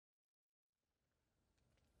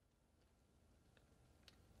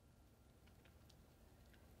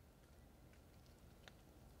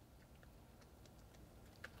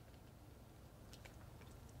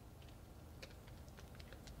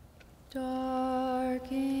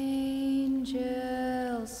Dark angel,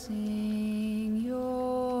 sing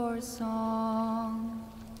your song.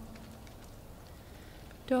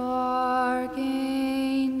 Dark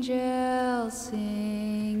angel,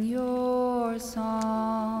 sing your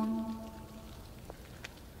song.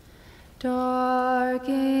 Dark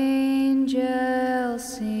angel,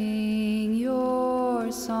 sing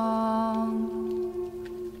your song.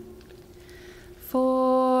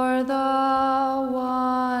 For the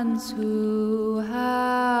ones who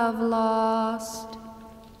have lost,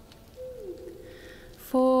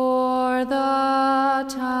 for the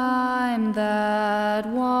time that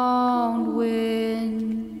won't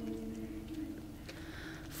win,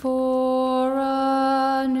 for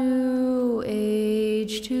a new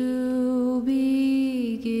age to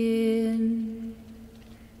begin.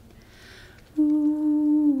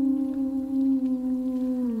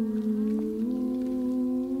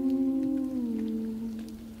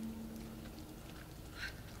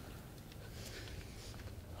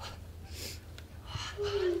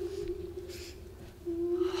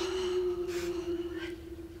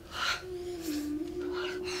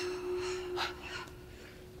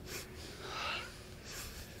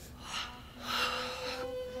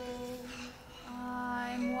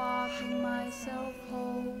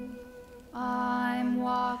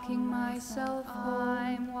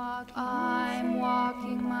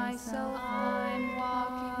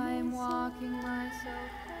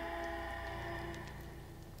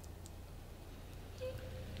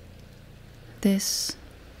 This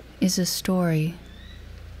is a story.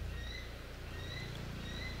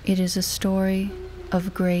 It is a story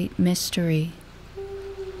of great mystery.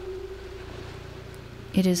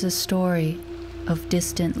 It is a story of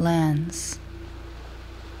distant lands.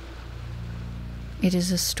 It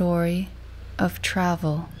is a story of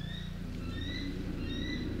travel.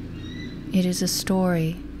 It is a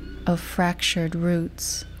story of fractured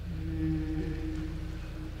roots.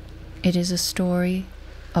 It is a story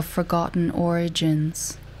of forgotten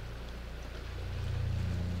origins.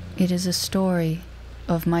 It is a story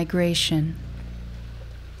of migration.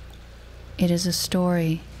 It is a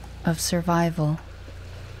story of survival.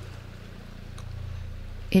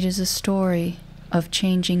 It is a story of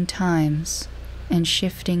changing times and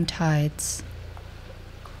shifting tides.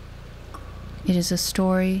 It is a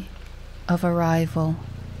story of arrival.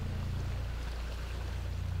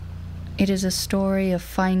 It is a story of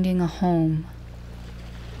finding a home.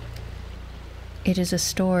 It is a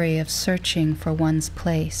story of searching for one's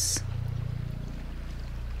place.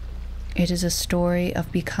 It is a story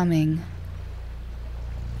of becoming.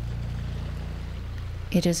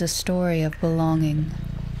 It is a story of belonging.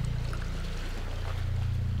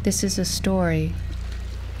 This is a story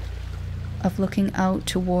of looking out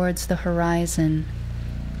towards the horizon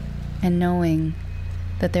and knowing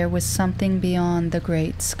that there was something beyond the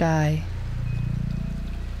great sky.